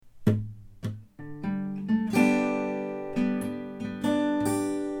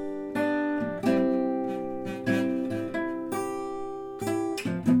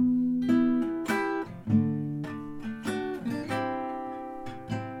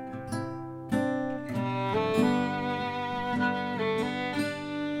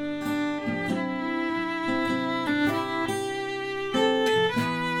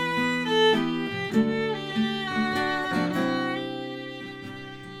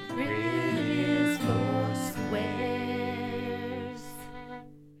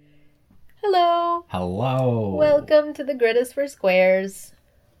Hello. Welcome to the Grid is for Squares.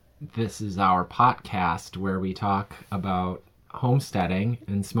 This is our podcast where we talk about homesteading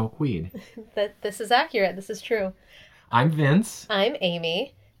and smoke weed. This is accurate. This is true. I'm Vince. I'm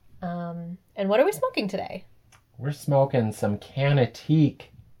Amy. And what are we smoking today? We're smoking some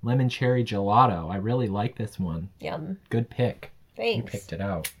Canatique lemon cherry gelato. I really like this one. Yum. Good pick. Thanks. You picked it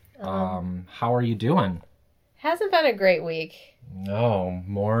out. How are you doing? Hasn't been a great week. No,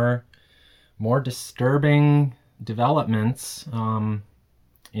 more disturbing developments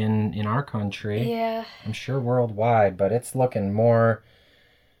in our country. Yeah. I'm sure worldwide, but it's looking more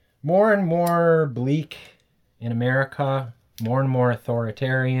and more bleak in America, more and more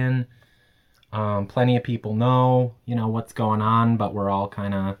authoritarian. Plenty of people know, what's going on, but we're all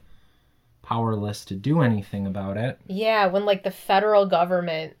kind of powerless to do anything about it. Yeah, when the federal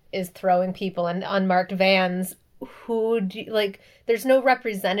government is throwing people in unmarked vans, there's no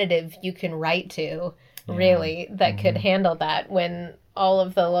representative you can write to, really, that could handle that when all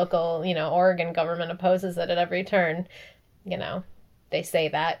of the local, Oregon government opposes it at every turn. They say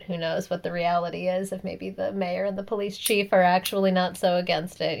that. Who knows what the reality is, if maybe the mayor and the police chief are actually not so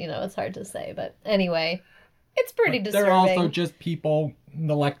against it. It's hard to say. But anyway, it's pretty disturbing. They're also just people,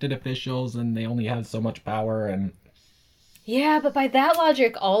 elected officials, and they only have so much power. And yeah, but by that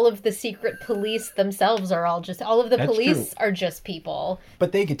logic, all of the secret police themselves are all of the police are just people.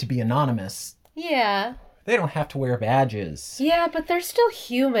 But they get to be anonymous. Yeah. They don't have to wear badges. Yeah, but they're still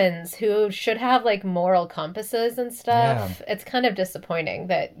humans who should have, moral compasses and stuff. Yeah. It's kind of disappointing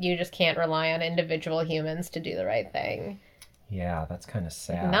that you just can't rely on individual humans to do the right thing. Yeah, that's kind of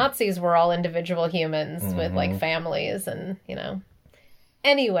sad. Nazis were all individual humans with, families and,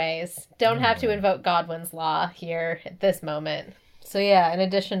 Anyways, don't have to invoke Godwin's law here at this moment. So, yeah, in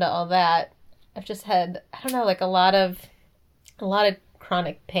addition to all that, I've just had, a lot of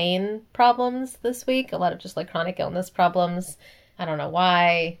chronic pain problems this week. A lot of just chronic illness problems. I don't know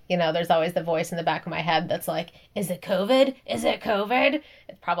why. There's always the voice in the back of my head that's like, is it COVID? Is it COVID?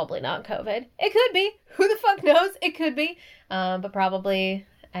 It's probably not COVID. It could be. Who the fuck knows? It could be. But probably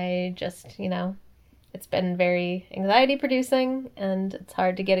I just, it's been very anxiety producing and it's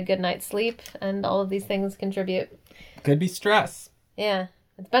hard to get a good night's sleep and all of these things contribute. Could be stress. Yeah.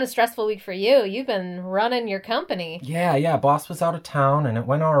 It's been a stressful week for you. You've been running your company. Yeah. Boss was out of town and it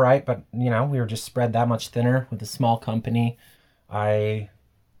went all right, but, we were just spread that much thinner with a small company. I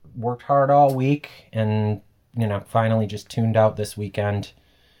worked hard all week and, finally just tuned out this weekend.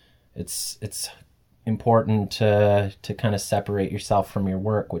 It's important to kind of separate yourself from your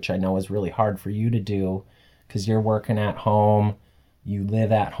work, which I know is really hard for you to do because you're working at home, you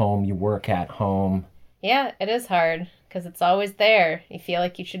live at home, you work at home. Yeah, it is hard. Because it's always there. You feel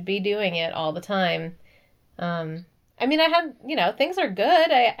like you should be doing it all the time. I had, things are good.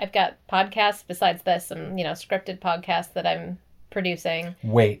 I've got podcasts besides this, some, scripted podcasts that I'm producing.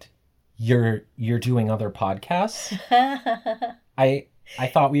 Wait, you're doing other podcasts? I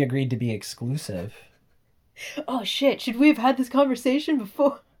thought we agreed to be exclusive. Oh, shit. Should we have had this conversation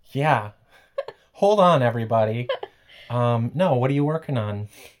before? Yeah. Hold on, everybody. No, what are you working on?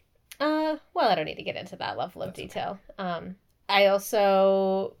 Well, I don't need to get into that level of detail. I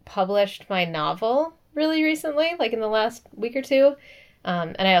also published my novel really recently, in the last week or two.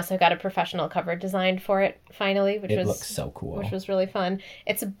 And I also got a professional cover designed for it, finally, which looks so cool. Which was really fun.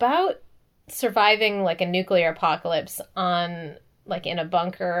 It's about surviving, a nuclear apocalypse on, in a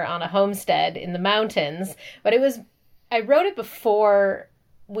bunker on a homestead in the mountains. But I wrote it before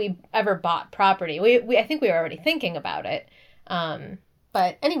we ever bought property. I think we were already thinking about it.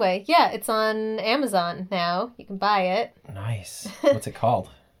 But anyway, yeah, it's on Amazon now. You can buy it. Nice. What's it called?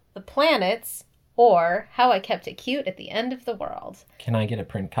 The Planets, or How I Kept It Cute at the End of the World. Can I get a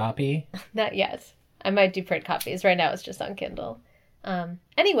print copy? Not yet. I might do print copies. Right now it's just on Kindle.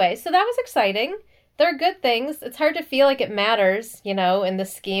 Anyway, so that was exciting. They're good things. It's hard to feel like it matters, in the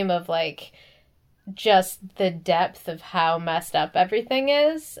scheme of, just the depth of how messed up everything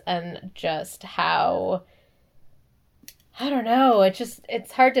is and just how... I don't know.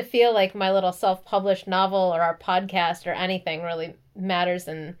 It's hard to feel like my little self-published novel or our podcast or anything really matters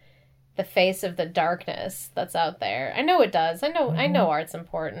in the face of the darkness that's out there. I know it does. I know art's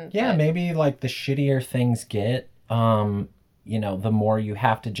important. Yeah, but... maybe the shittier things get, the more you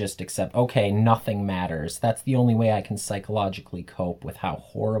have to just accept, okay, nothing matters. That's the only way I can psychologically cope with how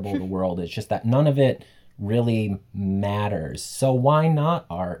horrible the world is. Just that none of it really matters. So why not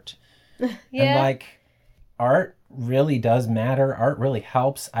art? Yeah. And art really does matter. Art really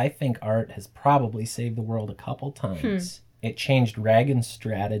helps. I think art has probably saved the world a couple times. It changed Reagan's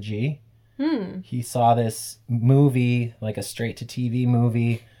strategy. He saw this movie, a straight-to-TV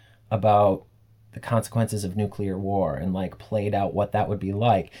movie about the consequences of nuclear war and like played out what that would be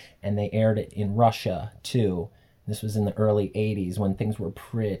like. And they aired it in Russia too. This was in the early 80s when things were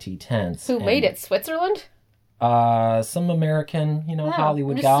pretty tense. Who made it? Switzerland? Some American,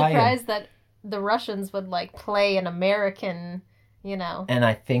 Hollywood I'm guy. just surprised that the Russians would like play an American, And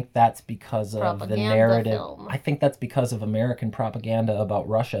I think that's because of the narrative. Film. I think that's because of American propaganda about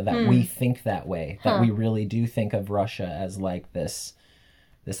Russia that we think that way. That we really do think of Russia as like this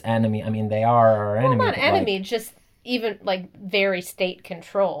enemy. I mean, they are our enemy. Not enemy, just even like very state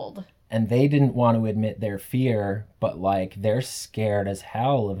controlled. And they didn't want to admit their fear, but like they're scared as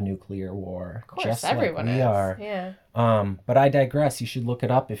hell of nuclear war. Of course, just everyone like we is. are. Yeah. But I digress. You should look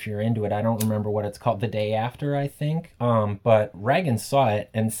it up if you're into it. I don't remember what it's called. The Day After, I think. But Reagan saw it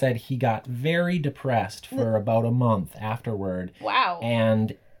and said he got very depressed for about a month afterward. Wow.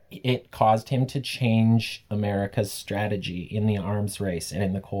 And it caused him to change America's strategy in the arms race and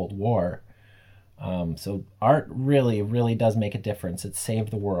in the Cold War. So art really, really does make a difference. It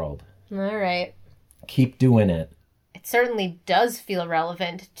saved the world. All right. Keep doing it. It certainly does feel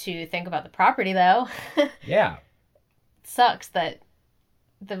relevant to think about the property, though. Yeah. It sucks that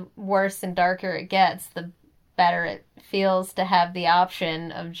the worse and darker it gets, the better it feels to have the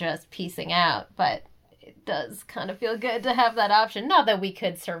option of just piecing out. But it does kind of feel good to have that option. Not that we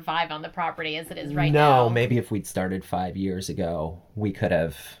could survive on the property as it is right now. No, maybe if we'd started 5 years ago, we could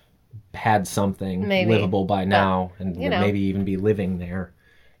have had something livable by now and would maybe even be living there.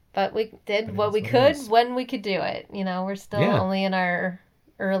 But we did what we could when we could do it. We're still only in our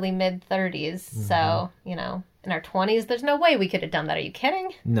early mid-30s. Mm-hmm. So, in our 20s, there's no way we could have done that. Are you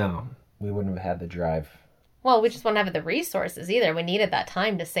kidding? No, we wouldn't have had the drive. Well, we just wouldn't have the resources either. We needed that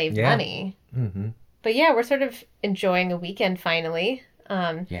time to save money. Mm-hmm. But yeah, we're sort of enjoying a weekend finally.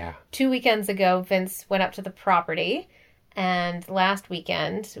 2 weekends ago, Vince went up to the property. And last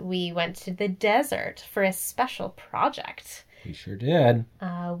weekend, we went to the desert for a special project. We sure did.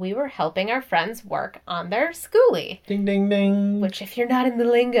 We were helping our friends work on their Skoolie. Ding, ding, ding. Which, if you're not in the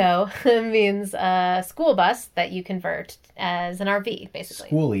lingo, means a school bus that you convert as an RV, basically.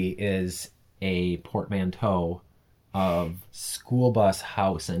 Skoolie is a portmanteau of school bus,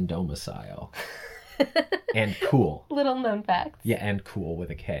 house, and domicile. And cool. Little known facts. Yeah, and cool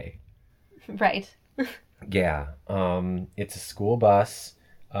with a K. Right. Yeah. It's a school bus.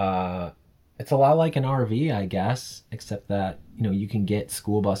 It's a lot like an RV, I guess, except that, you can get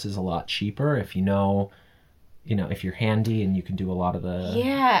school buses a lot cheaper if if you're handy and you can do a lot of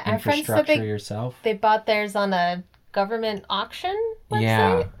the infrastructure yourself. They bought theirs on a government auction website?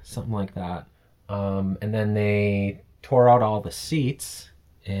 Yeah, something like that. And then they tore out all the seats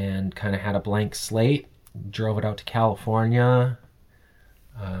and kind of had a blank slate, drove it out to California.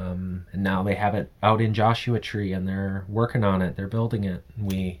 And now they have it out in Joshua Tree and they're working on it. They're building it.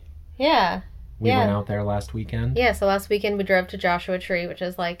 We went out there last weekend. Yeah, so last weekend we drove to Joshua Tree, which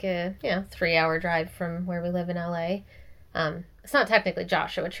is like a 3-hour drive from where we live in LA. It's not technically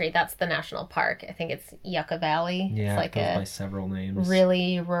Joshua Tree. That's the national park. I think it's Yucca Valley. Yeah, it's like it goes by several names.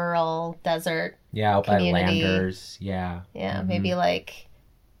 Really rural desert. Yeah, out community. By Landers. Yeah. Yeah, maybe like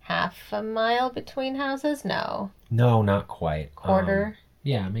half a mile between houses? No, not quite. Quarter?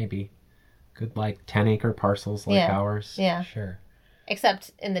 Yeah, maybe. Good 10-acre parcels like ours. Yeah. Sure.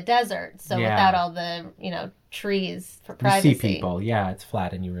 Except in the desert, so without all the, trees for privacy. You see people. Yeah, it's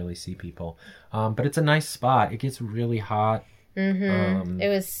flat and you really see people. But it's a nice spot. It gets really hot. Mm-hmm. It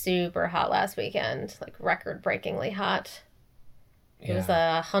was super hot last weekend, like record-breakingly hot. It was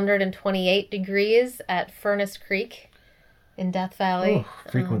 128 degrees at Furnace Creek in Death Valley.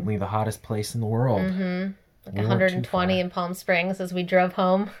 Frequently the hottest place in the world. Mm-hmm. Like 120 in Palm Springs as we drove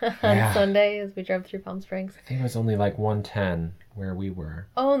home on Sunday, as we drove through Palm Springs. I think it was only 110 where we were.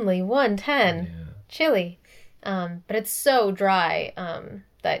 Only 110? Yeah. Chilly. But it's so dry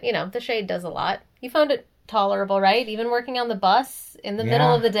that, the shade does a lot. You found it tolerable, right? Even working on the bus in the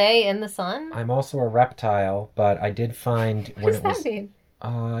middle of the day in the sun? I'm also a reptile, but I did find what does that mean?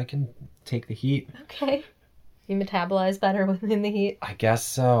 I can take the heat. Okay. You metabolize better within the heat? I guess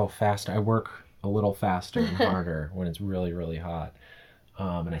so. Faster. I work a little faster and harder when it's really, really hot.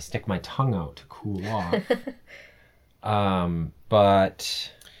 And I stick my tongue out to cool off.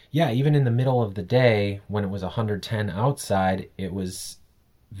 But yeah, even in the middle of the day when it was 110 outside, it was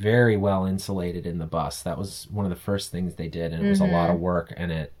very well insulated in the bus. That was one of the first things they did, and it was a lot of work,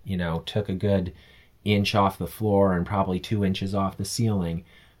 and it, took a good inch off the floor and probably 2 inches off the ceiling,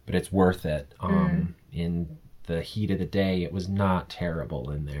 but it's worth it. In the heat of the day, it was not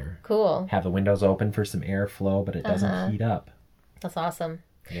terrible in there. Cool. Have the windows open for some airflow, but it doesn't heat up. That's awesome.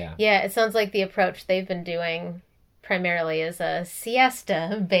 Yeah. Yeah, it sounds like the approach they've been doing primarily is a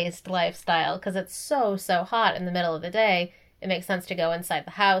siesta-based lifestyle because it's so, so hot in the middle of the day. It makes sense to go inside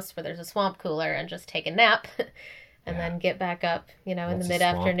the house where there's a swamp cooler and just take a nap and then get back up, in the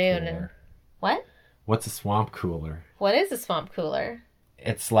mid-afternoon. And what? What's a swamp cooler? What is a swamp cooler?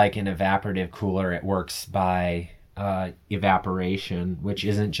 It's like an evaporative cooler. It works by evaporation, which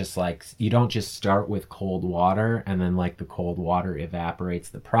isn't just like, you don't just start with cold water and then like the cold water evaporates.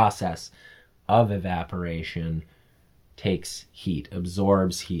 The process of evaporation takes heat,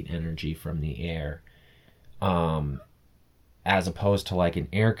 absorbs heat energy from the air, as opposed to like an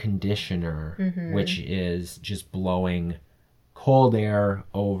air conditioner, which is just blowing cold air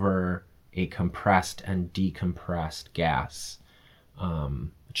over a compressed and decompressed gas,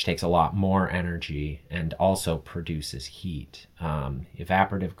 which takes a lot more energy and also produces heat.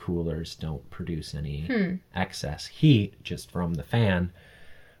 Evaporative coolers don't produce any excess heat just from the fan.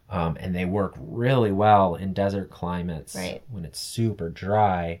 And they work really well in desert climates. Right. When it's super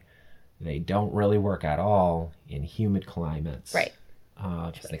dry. They don't really work at all in humid climates. Right.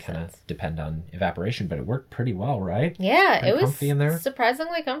 Because they kind of depend on evaporation, but it worked pretty well, right? Yeah, Pretty it was comfy in there.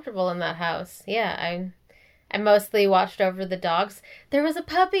 Surprisingly comfortable in that house. Yeah, I mostly watched over the dogs. There was a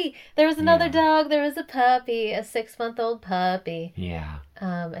puppy. There was another dog. There was a puppy, a 6-month-old puppy. Yeah.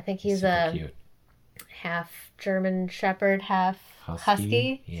 I think he's super cute. Half German Shepherd, half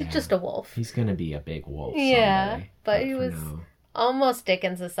Husky. Yeah. He's just a wolf. He's going to be a big wolf Yeah, someday, but he was almost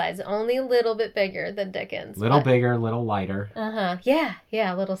Dickens' size. Only a little bit bigger than Dickens. Bigger, little lighter. Uh-huh. Yeah,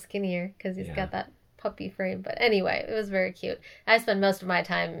 a little skinnier because he's got that puppy frame. But anyway, it was very cute. I spent most of my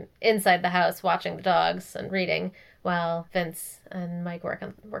time inside the house watching the dogs and reading while Vince and Mike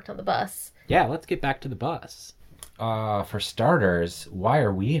worked on the bus. Yeah, let's get back to the bus. For starters, why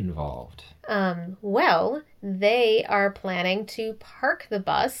are we involved? Well, they are planning to park the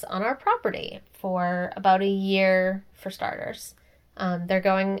bus on our property for about a year for starters. They're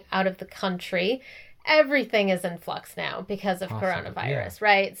going out of the country. Everything is in flux now because of coronavirus,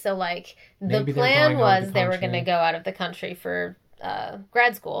 right? So, like, the plan was they were going to go out of the country for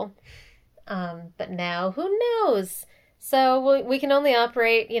grad school. But now, who knows? So, we can only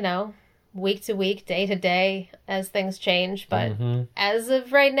operate, week to week, day to day as things change. But as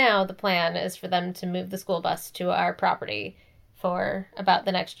of right now, the plan is for them to move the school bus to our property for about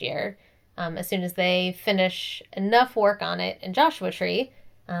the next year. As soon as they finish enough work on it in Joshua Tree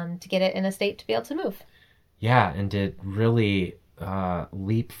to get it in a state to be able to move. Yeah, and it really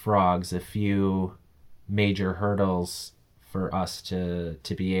leapfrogs a few major hurdles for us to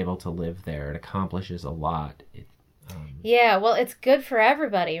be able to live there. It accomplishes a lot. Yeah, well, it's good for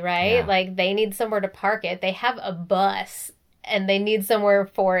everybody, right? Yeah. Like, they need somewhere to park it. They have a bus, and they need somewhere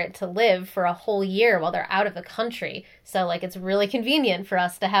for it to live for a whole year while they're out of the country. So, like, it's really convenient for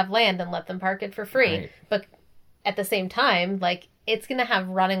us to have land and let them park it for free. Right. But at the same time, like, it's going to have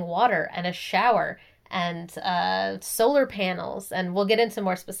running water and a shower and solar panels. And we'll get into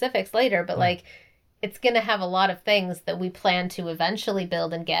more specifics later, but, like, it's going to have a lot of things that we plan to eventually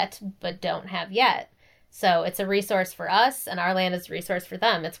build and get, but don't have yet. So it's a resource for us, and our land is a resource for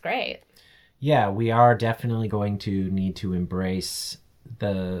them. It's great. Yeah, we are definitely going to need to embrace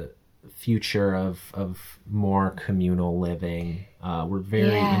the future of more communal living. We're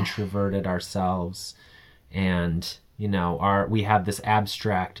very introverted ourselves, and we have this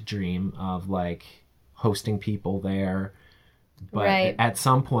abstract dream of like hosting people there. But at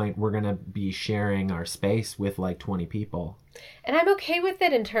some point, we're going to be sharing our space with like 20 people. And I'm okay with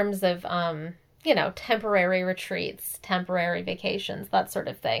it in terms of temporary retreats, temporary vacations, that sort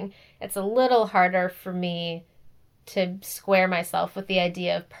of thing. It's a little harder for me to square myself with the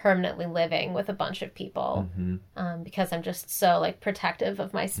idea of permanently living with a bunch of people, because I'm just so, like, protective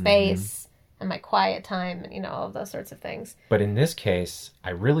of my space and my quiet time and, all of those sorts of things. But in this case,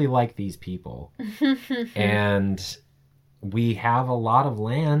 I really like these people. And we have a lot of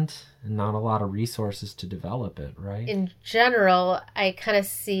land and not a lot of resources to develop it, right? In general, I kind of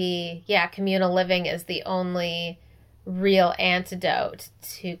see, communal living is the only real antidote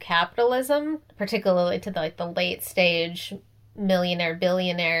to capitalism, particularly to the late stage millionaire,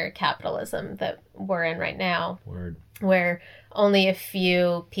 billionaire capitalism that we're in right now. Word. Where only a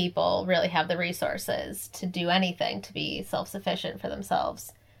few people really have the resources to do anything, to be self-sufficient for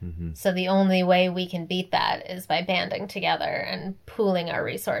themselves. So the only way we can beat that is by banding together and pooling our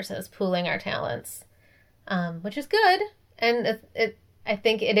resources, pooling our talents, which is good. And I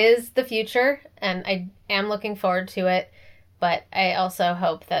think it is the future, and I am looking forward to it. But I also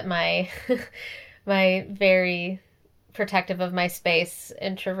hope that my my very protective of my space,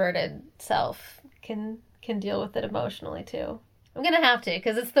 introverted self can deal with it emotionally too. I'm going to have to,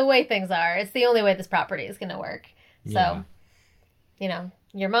 because it's the way things are. It's the only way this property is going to work. So, Yeah. you know,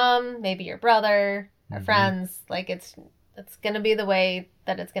 your mom, maybe your brother, our friends, like it's going to be the way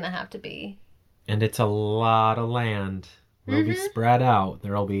that it's going to have to be. And it's a lot of land. We'll be spread out.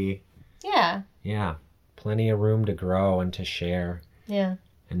 There'll be, yeah, plenty of room to grow and to share. Yeah.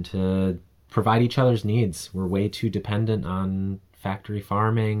 And to provide each other's needs. We're way too dependent on factory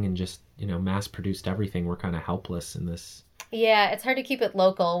farming and just, mass-produced everything. We're kind of helpless in this. Yeah, it's hard to keep it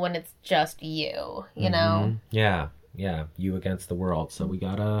local when it's just you, you know? Yeah, you against the world. So we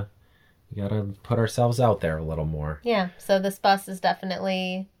gotta put ourselves out there a little more. Yeah, so this bus is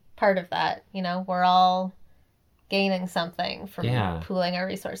definitely part of that. We're all gaining something from pooling our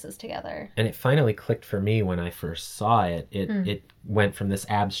resources together. And it finally clicked for me when I first saw it. It went from this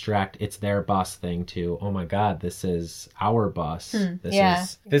abstract, it's their bus thing to, oh my God, this is our bus.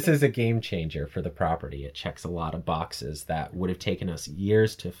 This is a game changer for the property. It checks a lot of boxes that would have taken us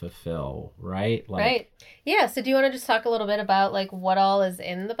years to fulfill, right? Right. Yeah, so do you want to just talk a little bit about what all is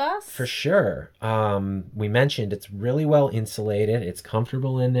in the bus? For sure. We mentioned it's really well insulated. It's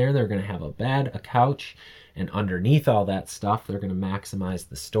comfortable in there. They're going to have a bed, a couch, and underneath all that stuff, they're going to maximize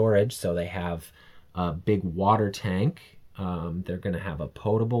the storage. So they have a big water tank. They're going to have a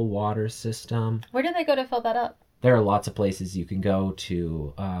potable water system. Where do they go to fill that up? There are lots of places you can go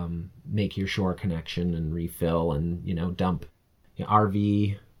to make your shore connection and refill and, dump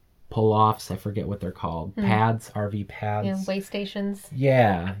RV pull-offs. I forget what they're called. Pads, RV pads. Yeah, way stations.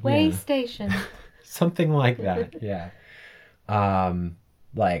 Yeah. Way station. Something like that, yeah.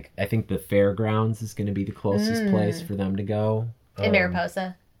 I think the fairgrounds is going to be the closest place for them to go. In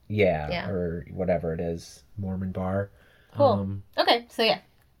Mariposa. Yeah, or whatever it is. Mormon Bar. Cool. Okay, so yeah.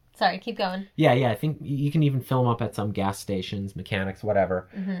 Sorry, keep going. Yeah, I think you can even fill them up at some gas stations, mechanics, whatever.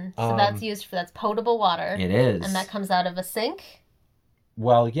 So that's potable water. It is. And that comes out of a sink?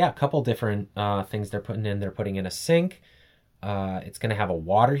 Well, yeah, a couple different things they're putting in. They're putting in a sink. It's going to have a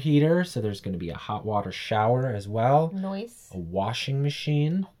water heater, so there's going to be a hot water shower as well. Nice. A washing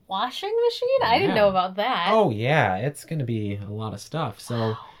machine. Washing machine? I didn't know about that. Oh, yeah. It's going to be a lot of stuff.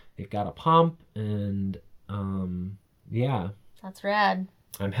 So they've got a pump and, yeah. That's rad.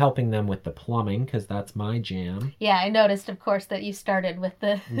 I'm helping them with the plumbing because that's my jam. Yeah, I noticed, of course, that you started with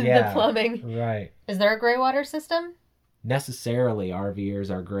the plumbing. Right. Is there a gray water system? Necessarily,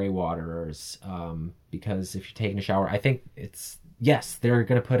 RVers are gray waterers because if you're taking a shower, I think they're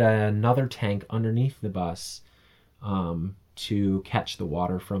going to put another tank underneath the bus to catch the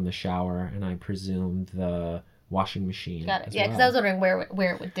water from the shower, and I presume the washing machine. Got it. Yeah, because I was wondering where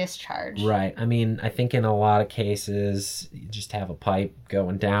it would discharge. Right. I mean, I think in a lot of cases, you just have a pipe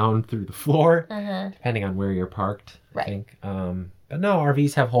going down through the floor, depending on where you're parked, I think. But no,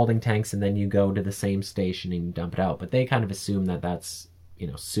 RVs have holding tanks, and then you go to the same station and you dump it out. But they kind of assume that that's,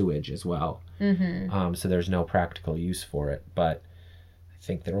 sewage as well. So there's no practical use for it. But I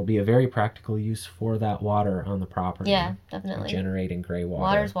think there will be a very practical use for that water on the property. Yeah, definitely. Generating gray water.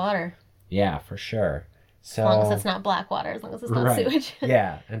 Water's water. Yeah, for sure. So, as long as it's not black water, as long as it's not sewage.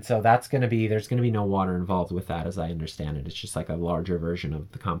 Yeah, and so there's going to be no water involved with that, as I understand it. It's just like a larger version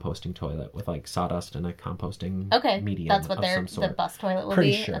of the composting toilet with sawdust and a composting medium. That's what the bus toilet will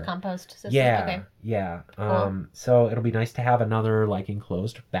be, a compost system. Yeah. Cool. So it'll be nice to have another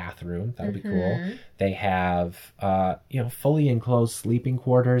enclosed bathroom. That'll be cool. They have fully enclosed sleeping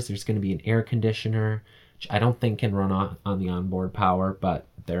quarters. There's going to be an air conditioner, which I don't think can run on the onboard power, but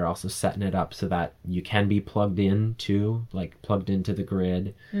they're also setting it up so that you can be plugged into the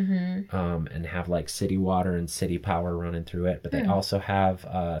grid, and have city water and city power running through it. But they also have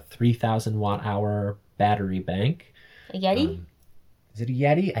a 3,000 watt hour battery bank. A Yeti? Is it a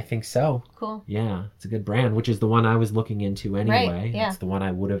Yeti? I think so. Cool. Yeah, it's a good brand, which is the one I was looking into anyway. Right, yeah. It's the one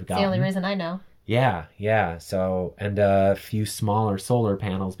I would have gotten. It's the only reason I know. Yeah. So, and a few smaller solar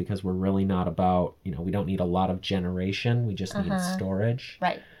panels because we're really not about, we don't need a lot of generation. We just need storage.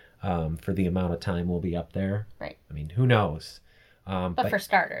 Right. For the amount of time we'll be up there. Right. I mean, who knows? But for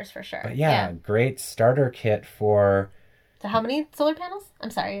starters, for sure. But yeah, great starter kit for... So how many solar panels? I'm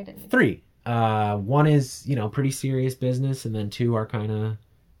sorry, I didn't... 3. One is, pretty serious business, and then 2 are kind of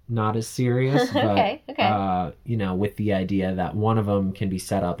not as serious. But, okay. With the idea that one of them can be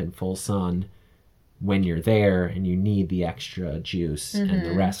set up in full sun when you're there and you need the extra juice, and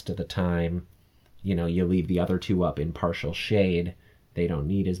the rest of the time, you leave the other 2 up in partial shade. They don't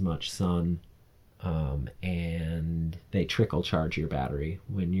need as much sun, and they trickle charge your battery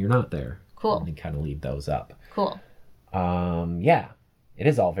when you're not there. Cool. And then kind of leave those up. Cool. Yeah, it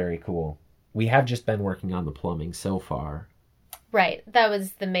is all very cool. We have just been working on the plumbing so far. Right. That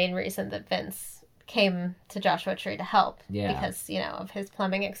was the main reason that Vince came to Joshua Tree to help. Yeah. Because, of his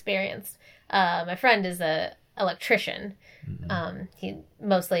plumbing experience. My friend is a electrician. He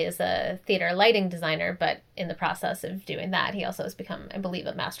mostly is a theater lighting designer, but in the process of doing that, he also has become, I believe,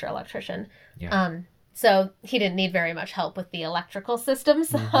 a master electrician. Yeah. So he didn't need very much help with the electrical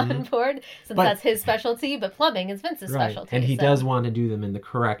systems on board, since that's his specialty, but plumbing is Vince's specialty. And he does want to do them in the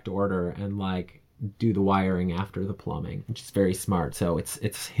correct order and like do the wiring after the plumbing, which is very smart. So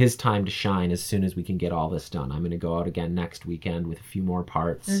it's his time to shine as soon as we can get all this done. I'm going to go out again next weekend with a few more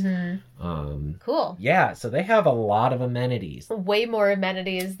parts. Cool. Yeah, so they have a lot of amenities. Way more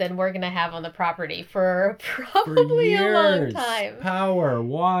amenities than we're going to have on the property for probably a long time. Power,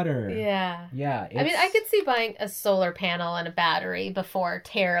 water. Yeah. Yeah. I mean, I could see buying a solar panel and a battery before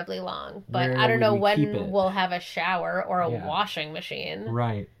terribly long, but I don't know when we'll have a shower or a washing machine.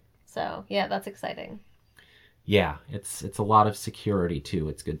 Right. So, yeah, that's exciting. Yeah, it's a lot of security, too.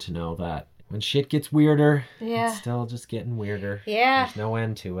 It's good to know that when shit gets weirder, it's still just getting weirder. Yeah. There's no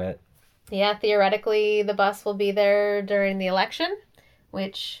end to it. Yeah, theoretically, the bus will be there during the election,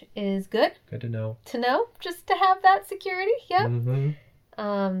 which is good. Good to know. Just to have that security. Yep.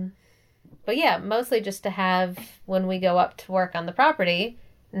 Mm-hmm. But yeah, mostly just to have, when we go up to work on the property,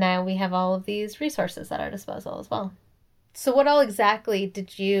 now we have all of these resources at our disposal as well. So what all exactly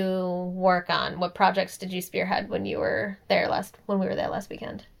did you work on? What projects did you spearhead when we were there last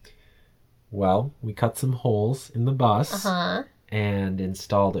weekend? Well, we cut some holes in the bus and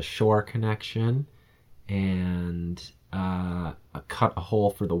installed a shore connection and cut a hole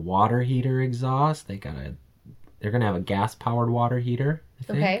for the water heater exhaust. They're gonna have a gas powered water heater, I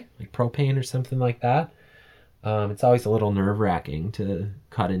think, like propane or something like that. It's always a little nerve-wracking to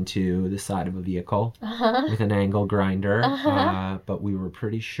cut into the side of a vehicle with an angle grinder, but we were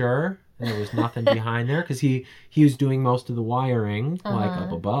pretty sure there was nothing behind there because he was doing most of the wiring like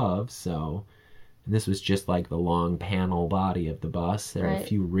up above. So, and this was just like the long panel body of the bus. There are a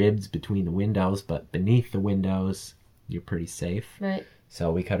few ribs between the windows, but beneath the windows, you're pretty safe. Right.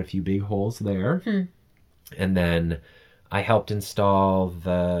 So we cut a few big holes there, and then I helped install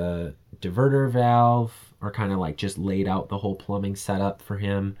the diverter valve, or kind of like just laid out the whole plumbing setup for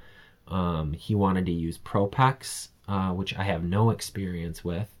him. He wanted to use Propex, which I have no experience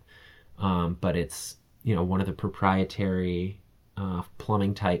with, but it's, one of the proprietary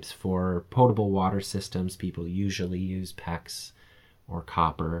plumbing types for potable water systems. People usually use PEX or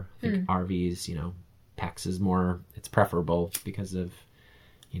copper. I think RVs, PEX is it's preferable because of,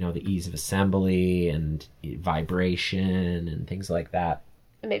 the ease of assembly and vibration and things like that.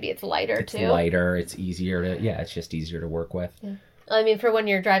 Maybe it's lighter, too. It's lighter. It's easier it's just easier to work with. Yeah. I mean, for when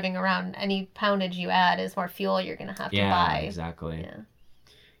you're driving around, any poundage you add is more fuel you're going to have to buy. Yeah, exactly.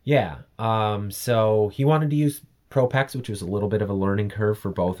 Yeah. So he wanted to use Propex, which was a little bit of a learning curve for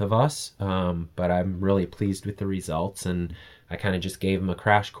both of us. But I'm really pleased with the results. And I kind of just gave him a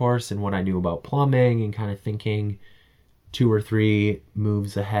crash course in what I knew about plumbing and kind of thinking 2 or 3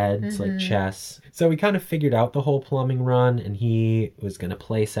 moves ahead. It's like chess. So we kind of figured out the whole plumbing run, and he was going to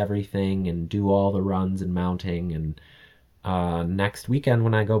place everything and do all the runs and mounting. And next weekend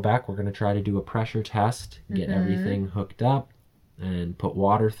when I go back, we're going to try to do a pressure test, get everything hooked up, and put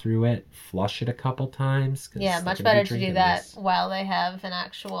water through it, flush it a couple times. Yeah, much better to do that while they have an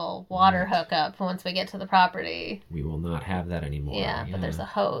actual water hookup once we get to the property. We will not have that anymore. Yeah, but there's a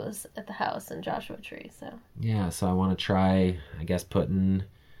hose at the house in Joshua Tree, so. Yeah, so I want to try, I guess, putting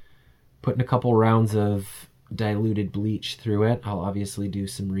a couple rounds of diluted bleach through it. I'll obviously do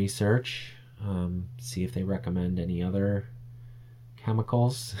some research, see if they recommend any other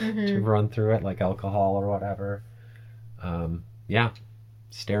chemicals to run through it, like alcohol or whatever. Yeah,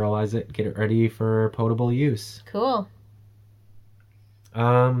 sterilize it, get it ready for potable use. Cool.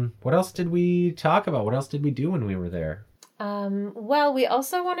 What else did we talk about? What else did we do when we were there? Well, we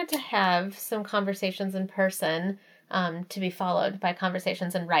also wanted to have some conversations in person, to be followed by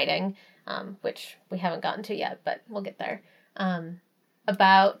conversations in writing, which we haven't gotten to yet, but we'll get there.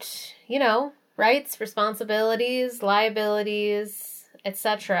 About, rights, responsibilities, liabilities,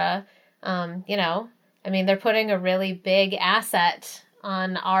 etc. I mean, they're putting a really big asset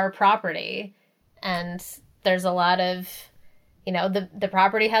on our property, and there's a lot of, the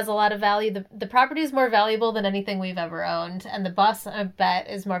property has a lot of value. The property is more valuable than anything we've ever owned, and the bus, I bet,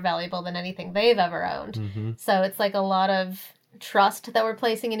 is more valuable than anything they've ever owned. So it's like a lot of trust that we're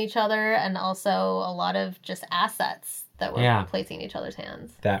placing in each other, and also a lot of just assets that we're placing in each other's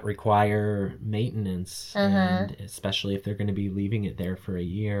hands. That require maintenance, and especially if they're going to be leaving it there for a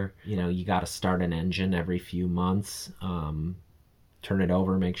year. You got to start an engine every few months, turn it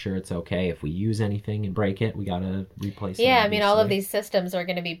over, make sure it's okay. If we use anything and break it, we got to replace it. Yeah, I mean, all of these systems are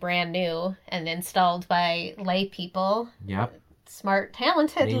going to be brand new and installed by lay people. Yep. smart,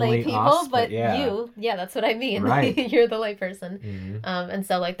 talented Mainly lay people, us, but yeah. yeah, that's what I mean. Right. You're the lay person. Mm-hmm. And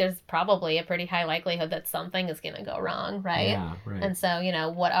so, like, there's probably a pretty high likelihood that something is going to go wrong, right? Yeah, right. And so,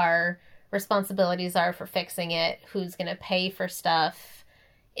 what our responsibilities are for fixing it, who's going to pay for stuff,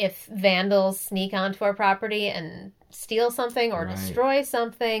 if vandals sneak onto our property and steal something or destroy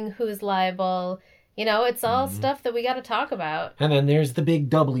something, who's liable? It's all stuff that we got to talk about. And then there's the big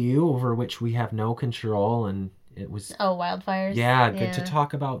W over which we have no control, and it was... Oh, wildfires. Yeah, good to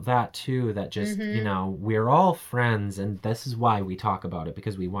talk about that too, that just, we're all friends, and this is why we talk about it,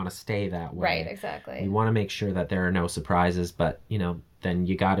 because we want to stay that way. Right, exactly. We want to make sure that there are no surprises, but, then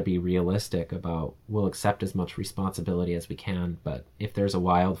you got to be realistic about, we'll accept as much responsibility as we can, but if there's a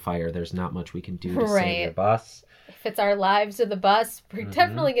wildfire, there's not much we can do to save your bus. If it's our lives or the bus, we're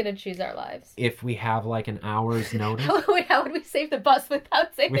definitely going to choose our lives. If we have like an hour's notice. How would we save the bus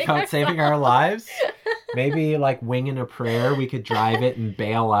without saving our lives? Maybe like winging a prayer, we could drive it and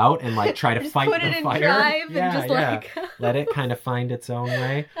bail out and like try to fight the fire. Drive and like... Let it kind of find its own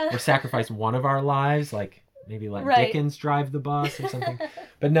way. Or sacrifice one of our lives, like maybe let Dickens drive the bus or something.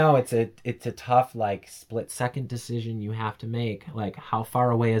 But no, it's a tough like split-second decision you have to make. Like, how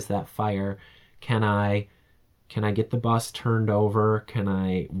far away is that fire? Can I get the bus turned over? Can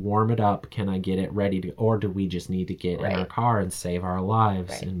I warm it up? Can I get it ready to, or do we just need to get in our car and save our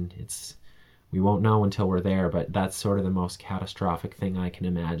lives? Right. And we won't know until we're there, but that's sort of the most catastrophic thing I can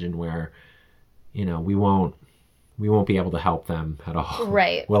imagine, where, we won't be able to help them at all.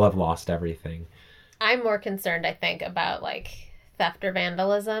 Right. We'll have lost everything. I'm more concerned, I think, about like theft or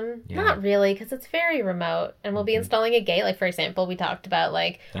vandalism. Yeah. Not really, because it's very remote, and we'll be installing a gate. Like, for example, we talked about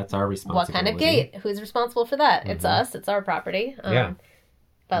like, that's our responsibility. What kind of gate? Who's responsible for that? It's us. It's our property.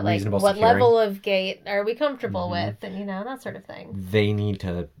 But like, what level of gate are we comfortable with, and that sort of thing. They need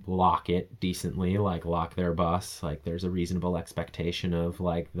to lock it decently, like lock their bus. Like, there's a reasonable expectation of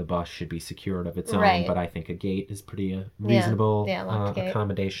like the bus should be secured of its own. But I think a gate is pretty reasonable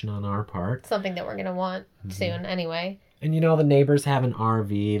accommodation on our part. Something that we're gonna want soon, anyway. And the neighbors have an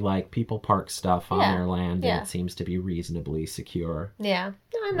RV, like people park stuff on their land, and it seems to be reasonably secure. Yeah,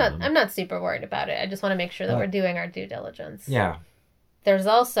 no, I'm not super worried about it. I just want to make sure that we're doing our due diligence. Yeah. There's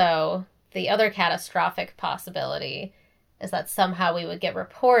also the other catastrophic possibility is that somehow we would get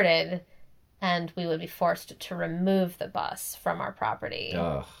reported and we would be forced to remove the bus from our property.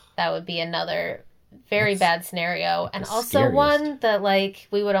 Ugh. That would be another very bad scenario, and also one that like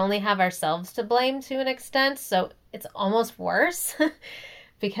we would only have ourselves to blame to an extent, so it's almost worse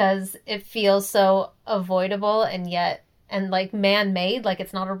because it feels so avoidable and like man-made, like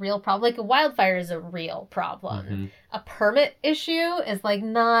it's not a real problem. Like a wildfire is a real problem. A permit issue is like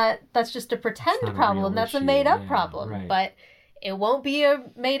that's just a pretend problem. That's a made-up problem. Right. But it won't be a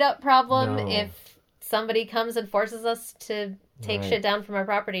made-up problem if somebody comes and forces us to take shit down from our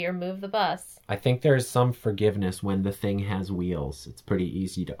property or move the bus. I think there's some forgiveness when the thing has wheels. It's pretty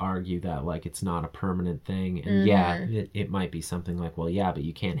easy to argue that like it's not a permanent thing. And it might be something like, well, yeah, but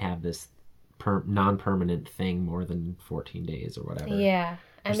you can't have this non-permanent thing more than 14 days or whatever. Yeah.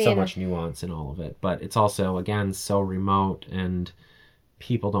 There's so much nuance in all of it. But it's also, again, so remote, and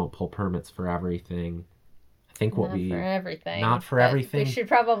people don't pull permits for everything. I think Not for everything. We should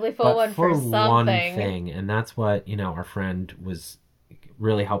probably pull one for something. One thing. And that's what, our friend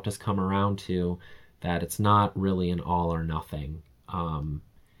really helped us come around to, that it's not really an all or nothing.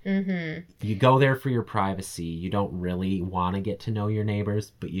 You go there for your privacy. You don't really want to get to know your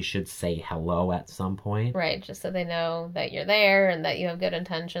neighbors, but you should say hello at some point. Right, just so they know that you're there and that you have good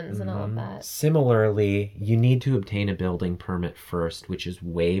intentions and all of that. Similarly, you need to obtain a building permit first, which is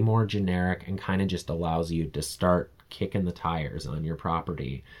way more generic and kind of just allows you to start kicking the tires on your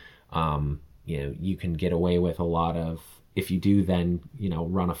property. You can get away with a lot of, if you do then,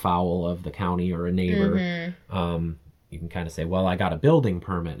 run afoul of the county or a neighbor, you can kind of say, well, I got a building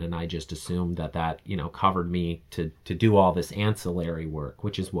permit and I just assumed that covered me to do all this ancillary work,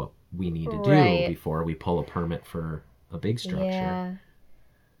 which is what we need to do before we pull a permit for a big structure.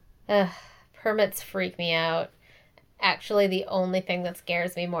 Yeah. Permits freak me out. Actually, the only thing that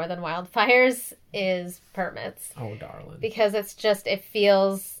scares me more than wildfires is permits. Oh, darling. Because it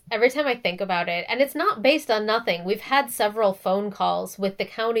feels, every time I think about it, and it's not based on nothing. We've had several phone calls with the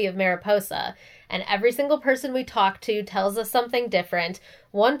county of Mariposa, and every single person we talk to tells us something different.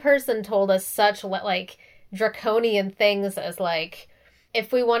 One person told us such, like, draconian things as, like,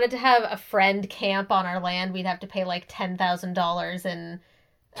 if we wanted to have a friend camp on our land, we'd have to pay, like, $10,000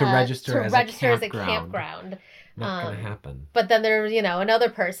 to register as a campground. Not gonna happen. But then there, another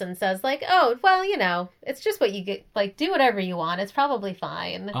person says like, oh, well, it's just what you get, like, do whatever you want. It's probably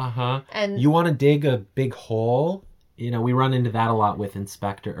fine. And you want to dig a big hole we run into that a lot with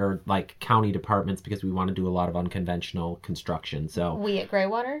inspector or like county departments because we want to do a lot of unconventional construction. So we at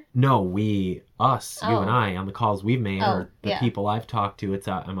Greywater? No, you and I, on the calls we've made or the people I've talked to,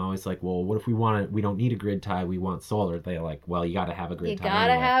 I'm always like, well, what if we don't need a grid tie, we want solar. They're like, well, you got to have a grid tie. You got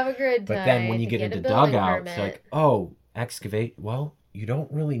to have a grid tie. But then when you get into dugouts, it's like, oh, excavate. Well, you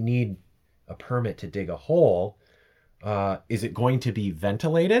don't really need a permit to dig a hole. Is it going to be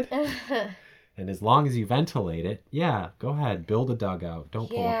ventilated? And as long as you ventilate it, go ahead, build a dugout. Don't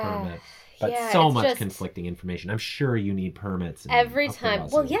pull a permit. But so much conflicting information. I'm sure you need permits. Every time.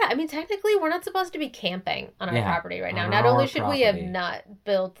 Well, yeah. I mean, technically, we're not supposed to be camping on our property right now. Not only should we have not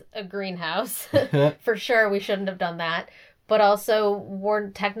built a greenhouse, for sure we shouldn't have done that, but also we're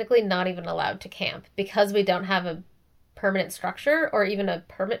technically not even allowed to camp because we don't have a permanent structure or even a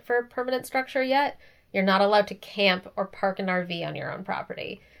permit for a permanent structure yet. You're not allowed to camp or park an RV on your own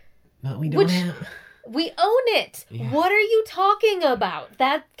property. No, we don't have... We own it. Yeah. What are you talking about?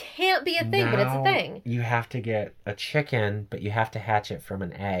 That can't be a thing, but it's a thing. You have to get a chicken, but you have to hatch it from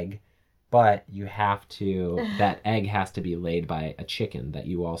an egg. But you have to... that egg has to be laid by a chicken that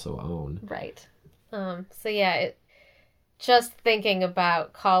you also own. Right. Just thinking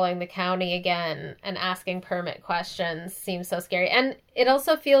about calling the county again and asking permit questions seems so scary. And it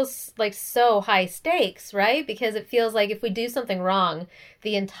also feels like so high stakes, right? Because it feels like if we do something wrong,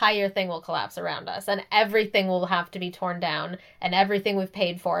 the entire thing will collapse around us and everything will have to be torn down and everything we've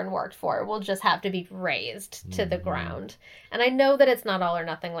paid for and worked for will just have to be razed to the ground. And I know that it's not all or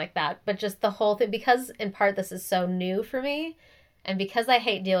nothing like that, but just the whole thing, because in part this is so new for me, and because I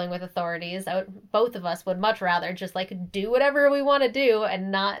hate dealing with authorities, both of us would much rather just like do whatever we want to do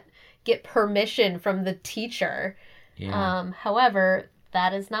and not get permission from the teacher. Yeah. However,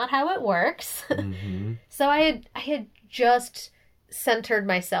 that is not how it works. Mm-hmm. So I had just centered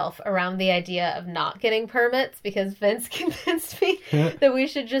myself around the idea of not getting permits because Vince convinced me that we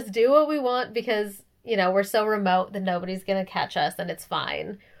should just do what we want because, we're so remote that nobody's going to catch us and it's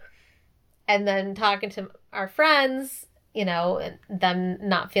fine. And then talking to our friends, and them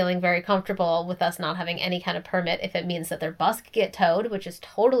not feeling very comfortable with us not having any kind of permit if it means that their bus could get towed, which is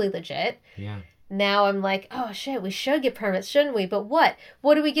totally legit. Yeah. Now I'm like, oh shit, we should get permits, shouldn't we? But what?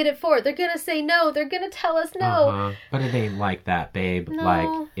 What do we get it for? They're going to say no. They're going to tell us no. But it ain't like that, babe. No.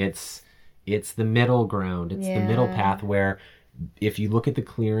 Like, it's the middle ground. It's the middle path where if you look at the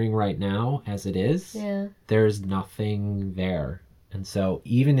clearing right now as it is, there's nothing there. And so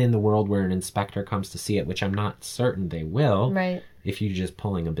even in the world where an inspector comes to see it, which I'm not certain they will, right? If you're just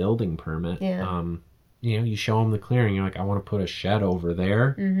pulling a building permit, you show them the clearing. You're like, I want to put a shed over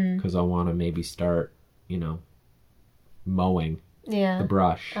there because I want to maybe start, mowing the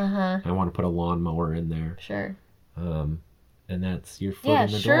brush. I want to put a lawnmower in there. Sure. And that's your foot in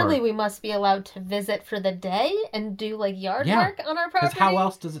the door. Surely we must be allowed to visit for the day and do like yard work on our property. Because how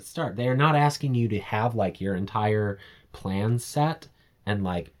else does it start? They are not asking you to have like your entire plan set and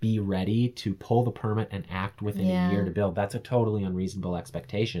like be ready to pull the permit and act within a year to build. That's a totally unreasonable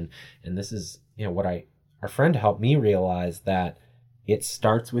expectation. And this is, what our friend helped me realize, that it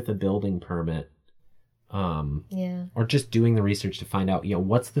starts with a building permit. Or just doing the research to find out,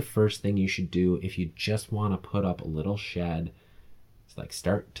 what's the first thing you should do if you just want to put up a little shed. It's like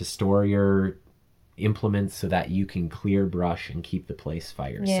start to store your implements so that you can clear brush and keep the place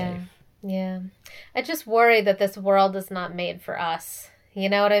fire safe. Yeah. I just worry that this world is not made for us. You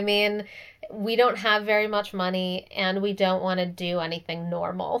know what I mean? We don't have very much money and we don't want to do anything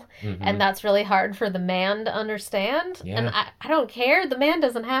normal. Mm-hmm. And that's really hard for the man to understand. Yeah. And I don't care. The man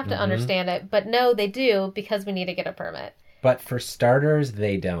doesn't have to understand it. But no, they do because we need to get a permit. But for starters,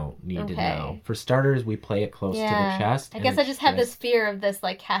 they don't need to know. For starters, we play it close to the chest. I guess I just have this fear of this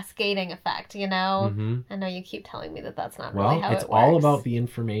like cascading effect, Mm-hmm. I know you keep telling me that that's not really how it works. Well, it's all about the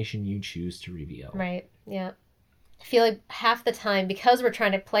information you choose to reveal. Right, yeah. I feel like half the time, because we're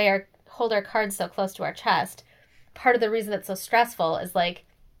trying to hold our cards so close to our chest, part of the reason it's so stressful is like,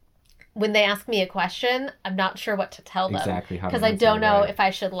 when they ask me a question, I'm not sure what to tell them. Exactly how to because I don't know if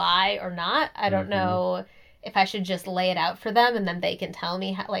I should lie or not. I don't know if I should just lay it out for them and then they can tell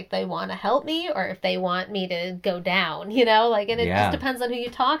me how, like, they want to help me or if they want me to go down, like, and it just depends on who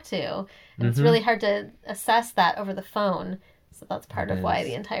you talk to. And it's really hard to assess that over the phone. So that's part of why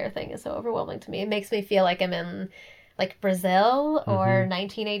the entire thing is so overwhelming to me. It makes me feel like I'm in, like, Brazil or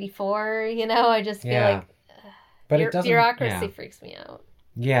 1984, I just feel like but bureaucracy freaks me out.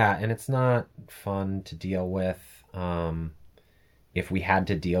 Yeah, and it's not fun to deal with. If we had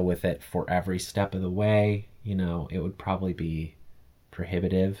to deal with it for every step of the way, it would probably be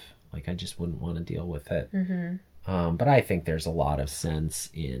prohibitive. Like, I just wouldn't want to deal with it. Mm-hmm. But I think there's a lot of sense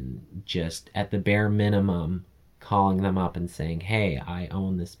in just, at the bare minimum, calling them up and saying, hey, I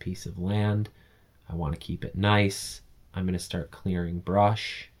own this piece of land. I want to keep it nice. I'm going to start clearing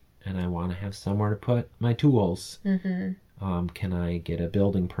brush, and I want to have somewhere to put my tools. Can I get a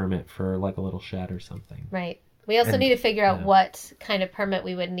building permit for like a little shed or something? Right. We also need to figure out what kind of permit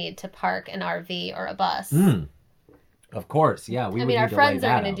we would need to park an RV or a bus. Of course, yeah. Our friends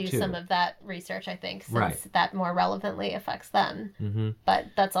are going to do some of that research, I think, since that more relevantly affects them. But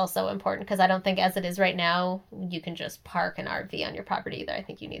that's also important because I don't think as it is right now, you can just park an RV on your property either. I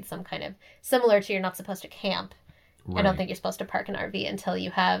think you need some kind of, similar to you're not supposed to camp. I don't think you're supposed to park an RV until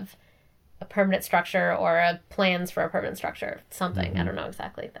you have a permanent structure or plans for a permanent structure. Something. I don't know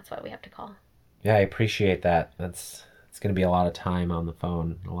exactly. That's why we have to call. Yeah, I appreciate that. It's going to be a lot of time on the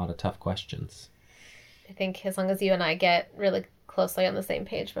phone, a lot of tough questions. I think as long as you and I get really closely on the same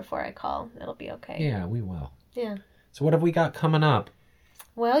page before I call, it'll be okay. Yeah, we will. Yeah. So what have we got coming up?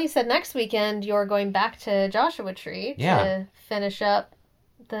 Well, you said next weekend you're going back to Joshua Tree to finish up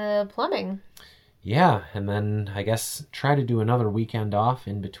the plumbing. Yeah, and then I guess try to do another weekend off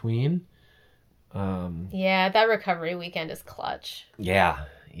in between. Yeah, that recovery weekend is clutch. Yeah,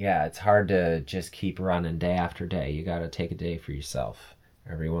 it's hard to just keep running day after day. You got to take a day for yourself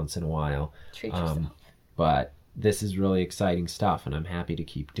every once in a while. Treat yourself. But this is really exciting stuff, and I'm happy to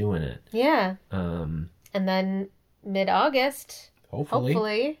keep doing it. Yeah. And then mid-August,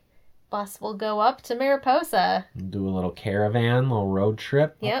 hopefully, bus will go up to Mariposa. Do a little caravan, little road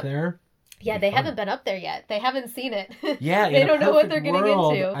trip up there. Yeah, they haven't been up there yet. They haven't seen it. Yeah, they don't know what they're getting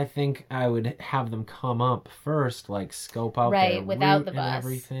into. I think I would have them come up first, like scope out their without the route bus and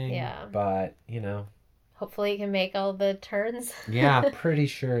everything. Yeah, but hopefully it can make all the turns. Yeah, pretty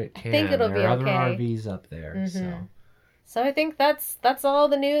sure it can. I think it'll there be are okay. other RVs up there, So I think that's all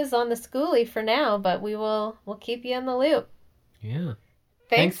the news on the Skoolie for now. But we'll keep you in the loop. Yeah.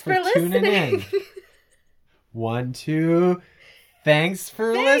 Thanks for listening. Tuning in. 1, 2. Thanks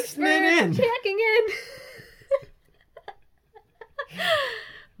for listening in. Checking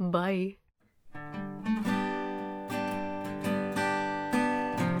in. Bye.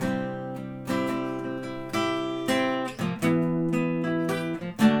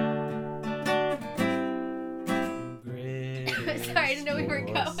 Sorry, I didn't know we were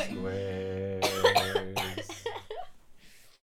going.